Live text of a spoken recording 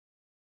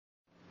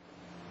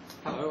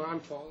Hello, I'm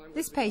Paul.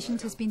 This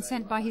patient has been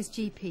sent by his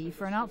GP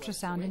for an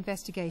ultrasound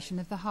investigation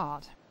of the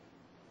heart.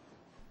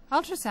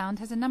 Ultrasound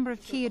has a number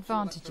of key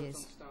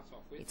advantages.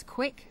 It's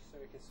quick,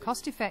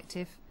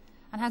 cost-effective,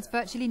 and has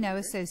virtually no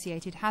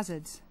associated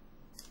hazards.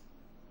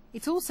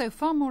 It's also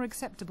far more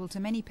acceptable to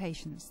many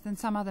patients than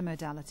some other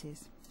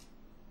modalities.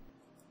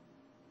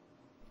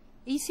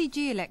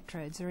 ECG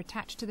electrodes are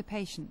attached to the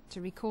patient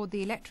to record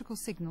the electrical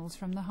signals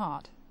from the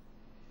heart.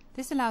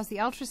 This allows the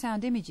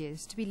ultrasound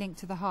images to be linked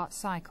to the heart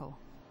cycle.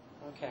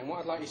 Okay, and what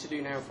I'd like you to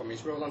do now for me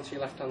is roll onto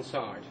your left-hand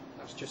side.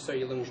 That's just so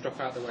your lungs drop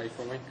out of the way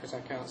for me, because I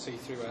can't see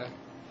through there.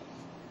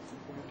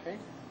 Okay.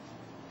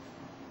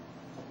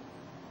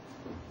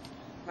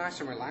 Nice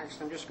and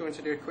relaxed. I'm just going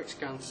to do a quick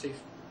scan to see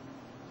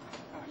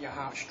your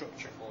heart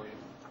structure for you.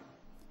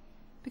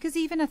 Because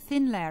even a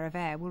thin layer of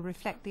air will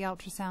reflect the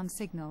ultrasound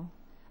signal,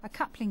 a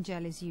coupling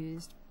gel is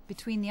used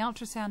between the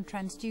ultrasound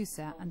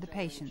transducer and the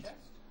patient.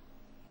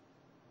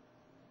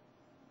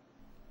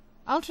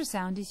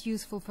 Ultrasound is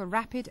useful for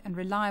rapid and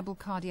reliable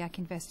cardiac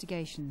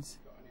investigations,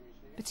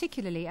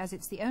 particularly as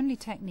it's the only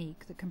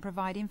technique that can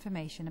provide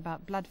information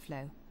about blood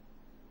flow.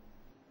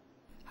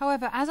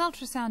 However, as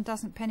ultrasound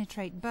doesn't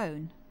penetrate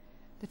bone,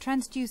 the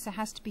transducer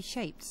has to be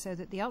shaped so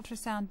that the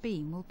ultrasound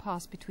beam will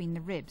pass between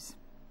the ribs.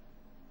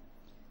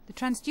 The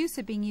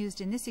transducer being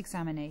used in this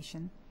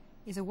examination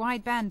is a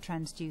wideband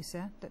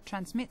transducer that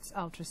transmits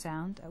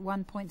ultrasound at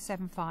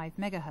 1.75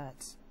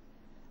 MHz,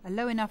 a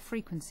low enough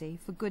frequency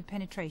for good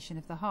penetration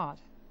of the heart.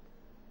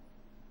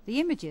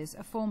 The images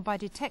are formed by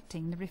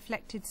detecting the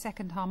reflected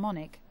second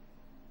harmonic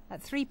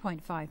at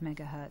 3.5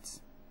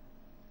 MHz.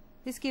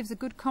 This gives a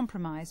good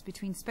compromise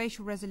between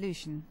spatial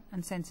resolution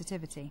and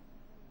sensitivity.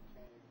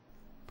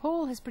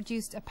 Paul has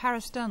produced a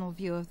parasternal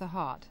view of the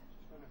heart.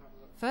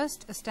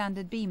 First, a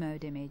standard B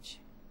mode image.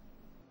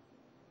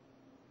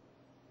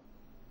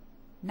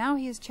 Now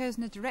he has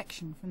chosen a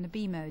direction from the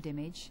B mode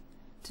image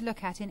to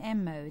look at in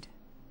M mode.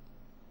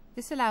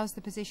 This allows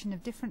the position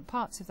of different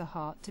parts of the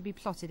heart to be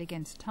plotted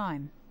against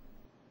time.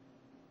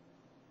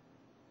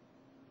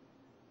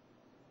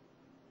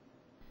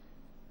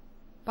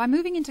 By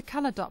moving into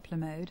colour Doppler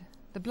mode,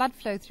 the blood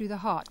flow through the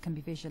heart can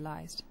be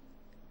visualized.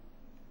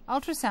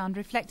 Ultrasound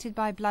reflected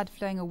by blood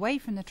flowing away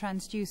from the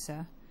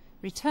transducer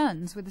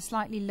returns with a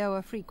slightly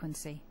lower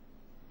frequency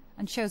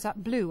and shows up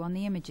blue on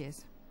the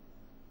images.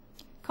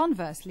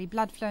 Conversely,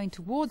 blood flowing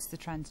towards the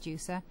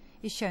transducer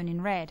is shown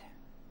in red.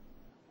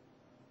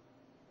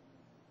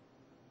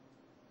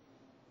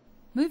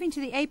 Moving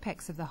to the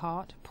apex of the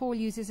heart, Paul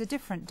uses a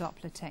different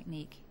Doppler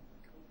technique.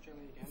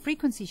 The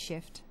frequency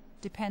shift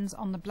depends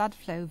on the blood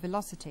flow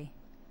velocity.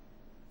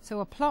 So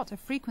a plot of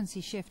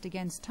frequency shift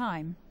against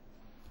time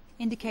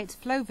indicates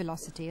flow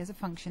velocity as a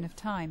function of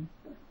time,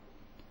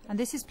 and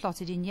this is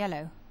plotted in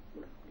yellow.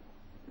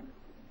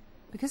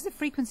 Because the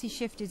frequency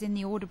shift is in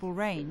the audible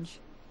range,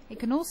 it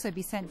can also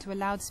be sent to a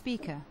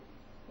loudspeaker,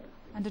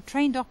 and a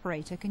trained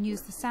operator can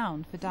use the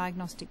sound for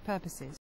diagnostic purposes.